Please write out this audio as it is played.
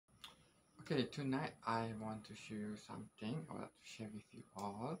Okay, tonight I want to show you something I want to share with you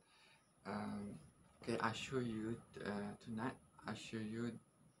all. Okay, I show you tonight. I show you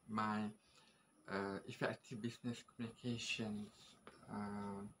my effective business communications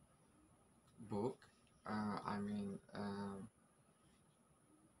uh, book. I mean,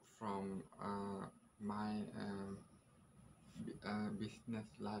 from my business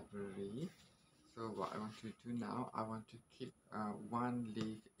library. So what I want to do now, I want to keep one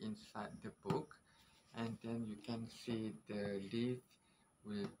leaf inside the book, and then you can see the leaf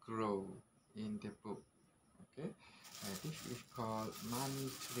will grow in the book. Okay, this is called money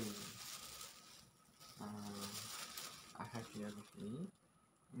tree. I have here with me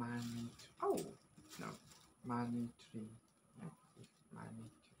money. Oh no, money tree. Yeah, it's money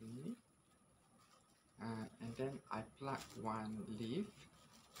tree. And then I pluck one leaf,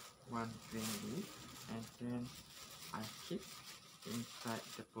 one green leaf, and then I keep inside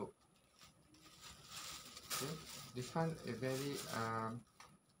the book. Okay, this one is very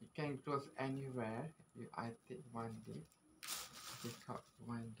it can grow anywhere. If I take one leaf, take out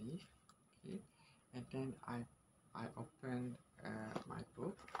one leaf, okay, and then I open my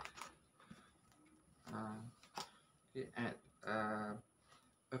book. Okay, at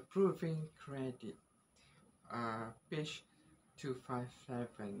approving credit, page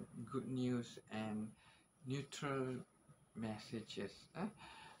 257, good news and neutral messages.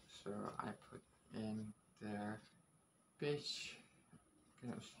 So I put in the page,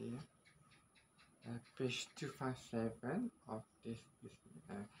 cannot see, page 257 of this.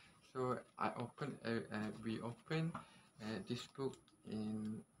 So we open this book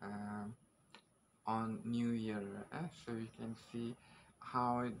in on New Year, so you can see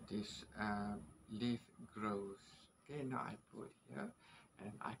how this leaf grows. Okay, now I put here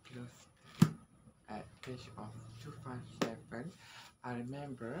and I close at page of 257. I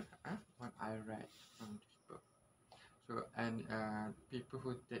remember what I read from this book. So, and people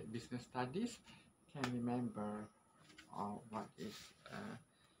who take business studies can remember what is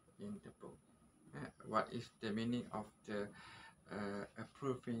in the book. What is the meaning of the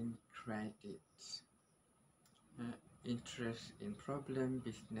approving credits? Interest in problem,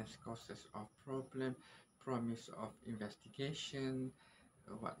 business causes of problem, promise of investigation,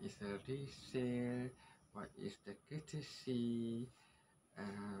 what is the resale, what is the courtesy.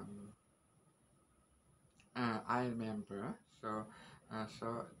 I remember. So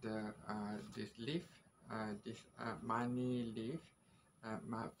the this leaf, this money leaf,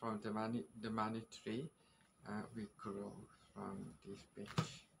 from the money tree, we grow from this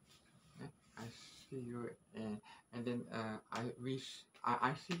page. I see you, and then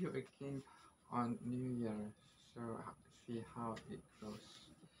I see you again on New Year. So see how it goes.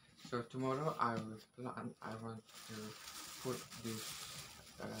 So tomorrow I will plan. I want to put this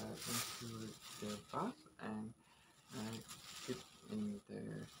into the vase and keep in the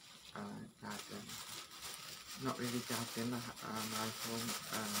garden. Not really garden. My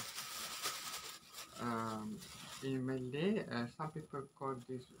home. In Malay, some people call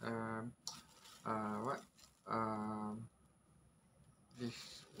this what this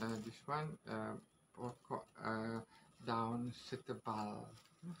one pokok daun setebal,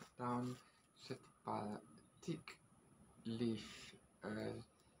 daun setebal, thick leaf, a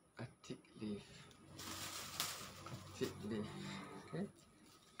thick leaf, okay.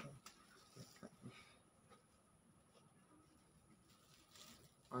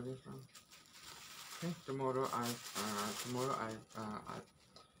 Oh, this one. Okay, tomorrow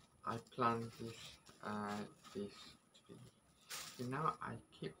I plant this this tree. So now I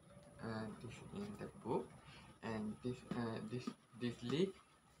keep this in the book, and this leaf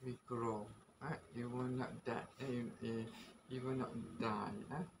will grow. It will not die. It will not die.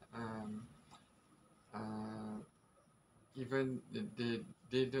 Even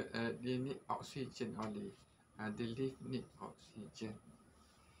they need oxygen only. The leaf need oxygen.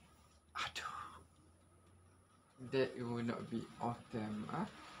 Aduh. That it will not be autumn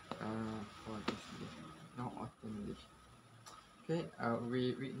for this leaf. No autumn leaf. Okay, we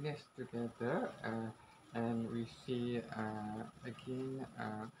witness together and we see again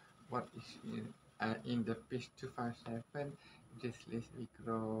what is in the page 257. This leaf will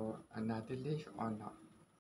grow another leaf or not.